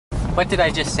What did I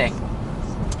just say?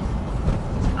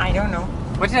 I don't know.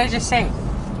 What did I just say?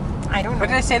 I don't know. What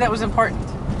did I say that was important?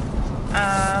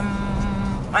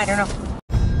 I don't know.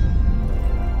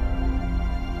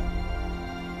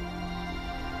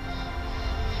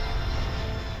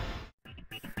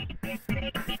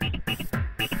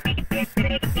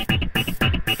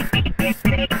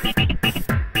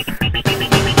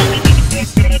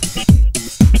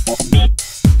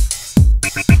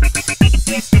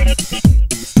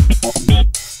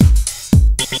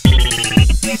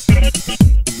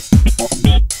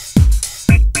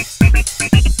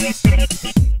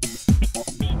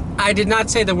 I did not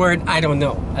say the word I don't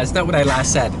know. That's not what I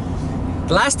last said.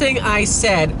 The last thing I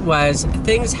said was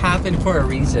things happen for a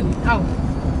reason. Oh.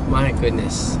 My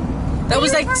goodness. That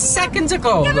was like seconds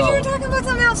ago, Yeah, though. but you were talking about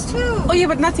something else too. Oh yeah,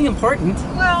 but nothing important.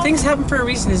 Well. Things happen for a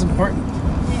reason is important.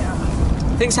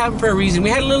 Yeah. Things happen for a reason. We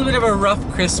had a little bit of a rough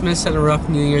Christmas and a rough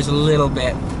New Year's, a little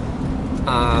bit.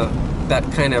 That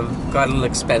kind of got a little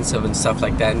expensive and stuff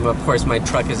like that. And of course my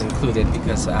truck is included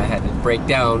because I had to break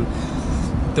down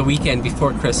the weekend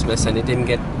before Christmas and it didn't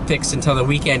get fixed until the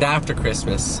weekend after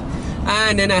Christmas.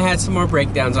 And then I had some more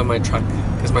breakdowns on my truck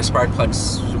because my spark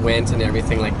plugs went and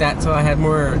everything like that, so I had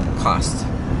more cost.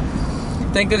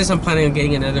 Thank goodness I'm planning on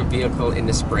getting another vehicle in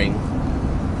the spring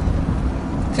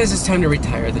because it's time to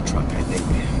retire the truck, I think.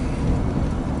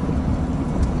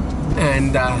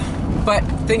 And but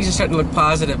things are starting to look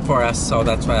positive for us, so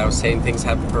that's why I was saying things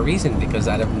happen for a reason, because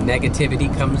out of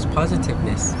negativity comes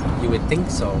positiveness. You would think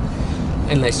so.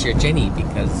 Unless you're Jenny,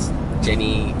 because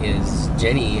Jenny is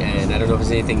Jenny, and I don't know if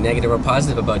there's anything negative or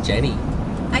positive about Jenny.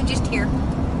 I'm just here.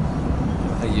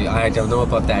 I don't know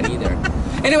about that either.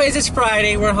 Anyways, it's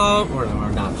Friday, we're home. We're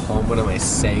not home, what am I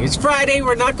saying? It's Friday,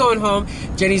 we're not going home.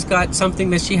 Jenny's got something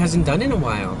that she hasn't done in a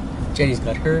while. Jenny's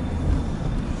got her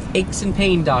aches and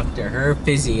pain doctor, her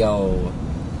physio.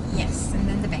 Yes, and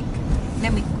then the bank. And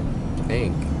then we...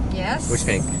 Bank? Yes. Which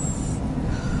bank?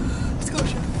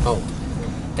 Scotia. Oh.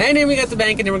 And then we got the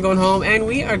bank, and then we're going home, and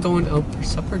we are going out for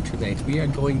supper tonight. We are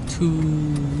going to...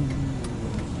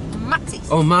 Moxie's.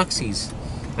 Oh, Moxie's.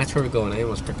 That's where we're going. I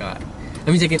almost forgot. That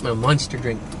means I get my monster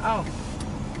drink. Oh.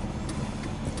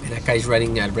 And that guy's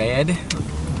running that red.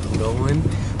 I'm going.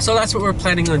 So that's what we're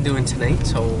planning on doing tonight.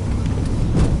 So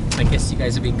I guess you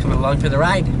guys have been coming along for the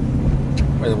ride.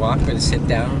 Or the walk, or the sit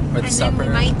down, or the supper.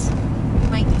 And then we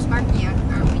might do Sparky, aren't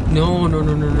we? No.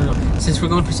 Since we're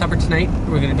going for supper tonight,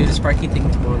 we're going to do the Sparky thing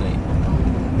tomorrow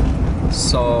night.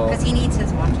 So... Because he needs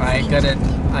his watch. I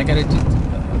gotta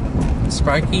do...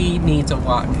 Sparky needs a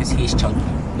walk because he's chunky.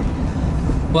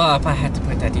 Well, if I had to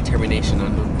put that determination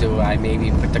on, do I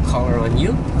maybe put the collar on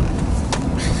you?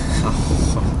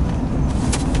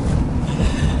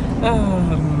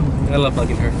 I love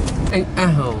bugging her.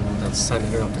 That's the sun.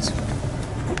 I don't know if it's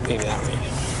maybe that way.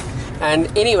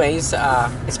 And anyways,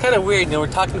 it's kind of weird. You know, we're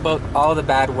talking about all the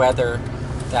bad weather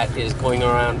that is going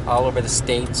around all over the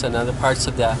States and other parts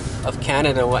of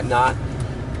Canada and whatnot.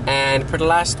 And for the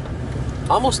last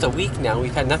almost a week now,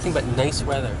 we've had nothing but nice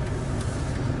weather.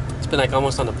 It's been like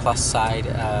almost on the plus side,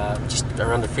 just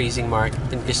around the freezing mark. It's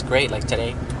been just great. Like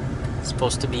today, it's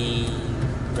supposed to be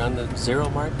around the 0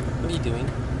 mark. What are you doing?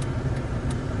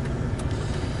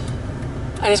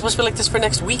 And it's supposed to be like this for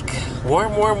next week.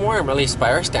 Warm. At least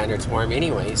by our standards, warm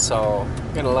anyway. So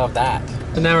I'm gonna love that.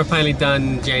 So now we're finally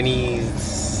done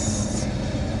Jenny's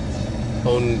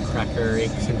bone cracker,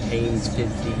 aches and pains,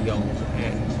 physio,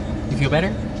 and you feel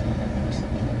better?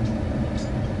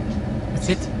 That's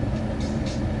it?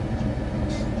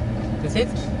 That's it?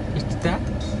 Just that?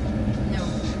 No.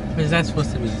 What is that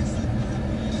supposed to mean?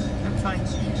 I'm fine.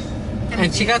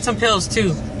 And she got some pills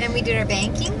too. And we did our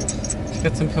banking. She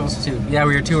got some pills too. Yeah,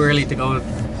 we were too early to go.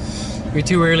 We were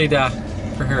too early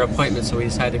for her appointment, so we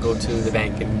decided to go to the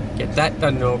bank and get that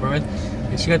done and over with.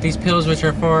 And she got these pills which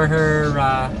are for her,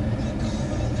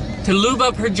 to lube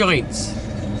up her joints.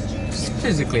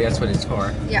 Physically, that's what it's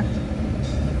for. Yeah.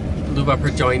 Lube up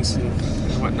her joints and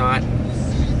whatnot.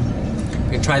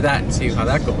 We can try that and see how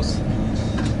that goes.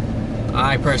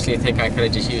 I personally think I could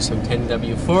have just used some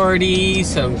 10W40,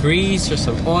 some grease or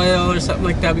some oil or something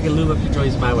like that. We can lube up the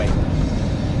joints my way.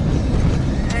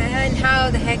 And how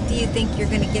the heck do you think you're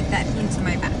going to get that into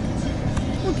my back?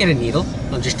 We'll get a needle.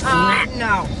 I'll just...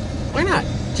 No. Why not?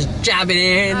 Just jab it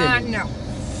in. No.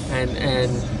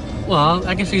 And well,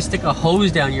 I guess we stick a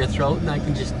hose down your throat and I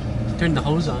can just turn the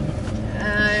hose on.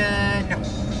 No.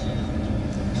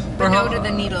 But no to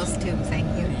the needles too, thank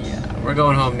you. Yeah, we're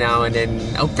going home now and then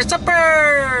out for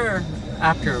supper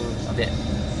after a bit.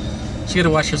 She's gonna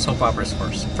watch her soap operas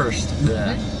first.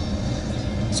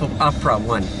 Soap opera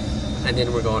 1, and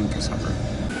then we're going for supper.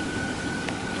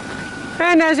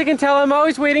 And as you can tell, I'm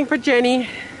always waiting for Jenny.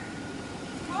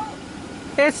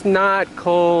 It's not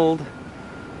cold.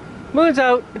 Moon's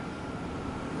out.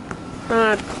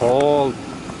 Not cold.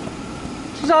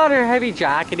 She's on her heavy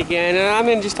jacket again, and I'm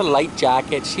in just a light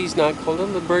jacket. She's not cold.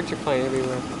 And the birds are flying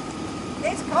everywhere.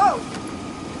 It's cold.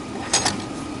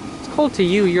 It's cold to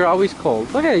you. You're always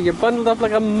cold. Look at it. You're bundled up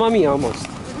like a mummy almost.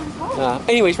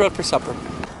 Anyways, we're out for supper.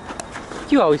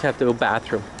 You always have to go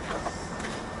bathroom.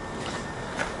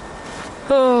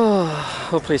 Oh,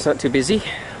 hopefully it's not too busy.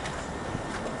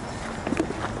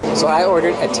 So I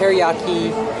ordered a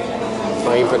teriyaki,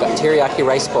 teriyaki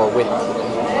rice bowl with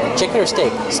chicken or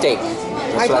steak? Steak.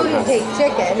 I told you to take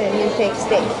chicken and you take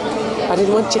steak. I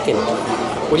didn't want chicken.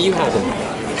 What are you having?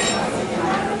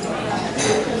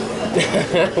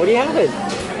 What are you having?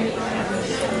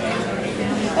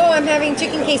 Oh, I'm having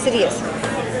chicken quesadillas.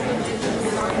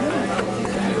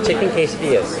 Chicken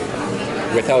quesadillas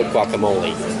without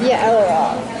guacamole.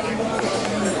 Yeah.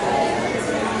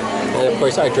 And of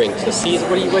course our drinks. The Caesar.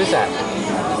 What is that?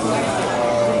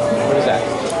 What is that?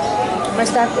 My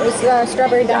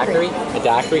strawberry daiquiri. A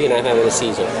daiquiri, and I'm having a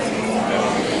Caesar.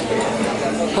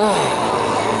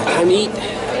 I'm eat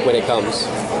when it comes.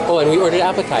 Oh, and we ordered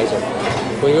appetizer.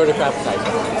 What do we order for appetizer?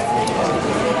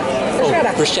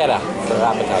 Bruschetta. Oh, bruschetta for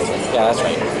appetizer. Yeah, that's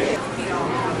right.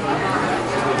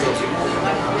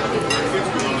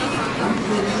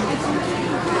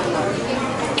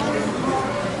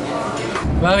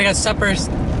 Well, we got suppers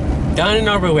done and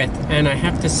over with, and I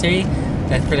have to say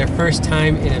that for the first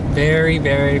time in a very,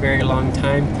 very, very long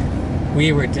time,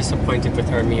 we were disappointed with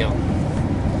our meal.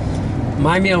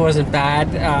 My meal wasn't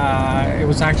bad. It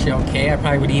was actually okay. I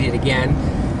probably would eat it again.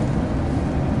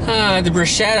 The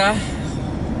bruschetta,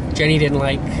 Jenny didn't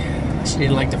like. She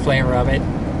didn't like the flavor of it.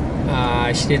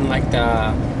 She didn't like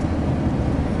the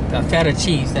feta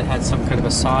cheese that had some kind of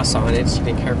a sauce on it. She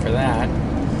didn't care for that.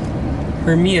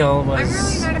 Her meal was... I'm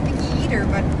really not a picky eater,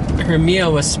 but... Her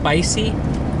meal was spicy,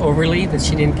 overly, that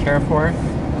she didn't care for.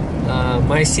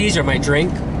 My Caesar, my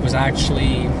drink,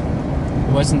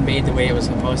 wasn't made the way it was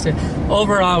supposed to.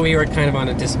 Overall, we were kind of on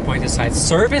a disappointed side.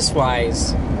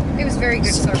 Service-wise... It was very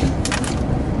good service.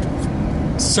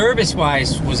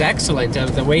 Service-wise was excellent.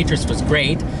 The waitress was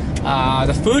great.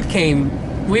 The food came...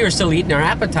 We were still eating our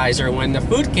appetizer when the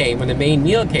food came, when the main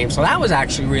meal came. So that was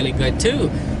actually really good, too.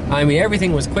 I mean,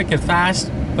 everything was quick and fast,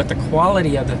 but the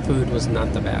quality of the food was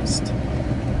not the best.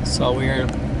 So we were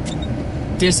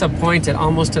disappointed,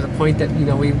 almost to the point that, you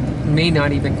know, we may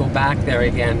not even go back there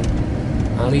again,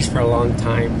 at least for a long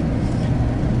time.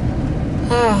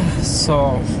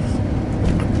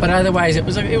 But otherwise, it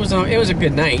was a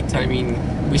good night. I mean,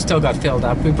 we still got filled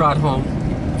up. We brought home,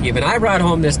 even I brought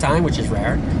home this time, which is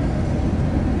rare.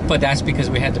 But that's because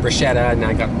we had the bruschetta, and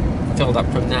I got filled up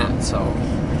from that. So.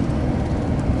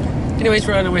 Anyways,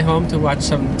 we're on our way home to watch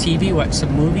some TV, watch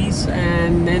some movies,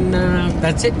 and then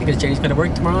that's it, because Jenny's got to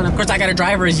work tomorrow, and of course I got to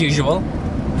drive her as usual,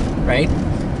 right?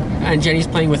 And Jenny's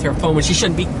playing with her phone when she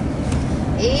shouldn't be.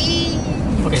 Hey.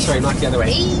 Okay, sorry, knock the other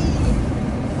way. Hey.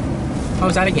 How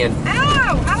was that again? Ow!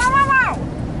 Ow, ow, ow,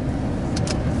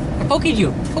 ow! I poked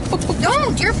you. Poke.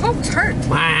 Don't! Your pokes hurt.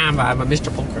 I'm a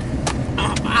Mr. Poker.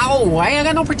 Ow! I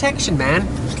got no protection, man.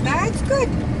 That's good.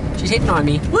 She's hitting on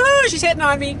me. Woo! She's hitting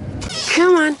on me.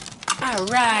 Come on. All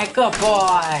right, good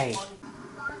boy.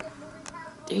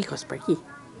 There you go, Sparky.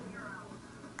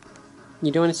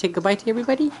 You don't want to say goodbye to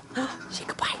everybody? Say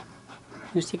goodbye.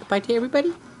 You say goodbye to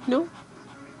everybody? No?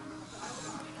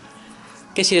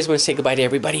 Guess he doesn't want to say goodbye to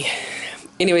everybody.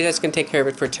 Anyway, that's going to take care of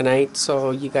it for tonight. So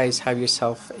you guys have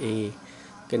yourself a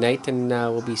good night, and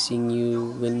we'll be seeing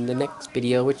you in the next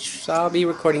video, which I'll be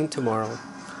recording tomorrow.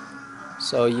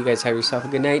 So you guys have yourself a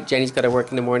good night. Jenny's got to work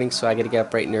in the morning, so I got to get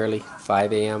up bright and early,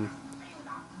 5 a.m.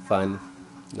 Fun,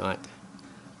 not.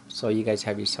 So you guys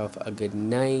have yourself a good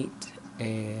night,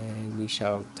 and we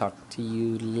shall talk to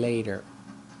you later.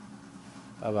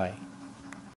 Bye-bye.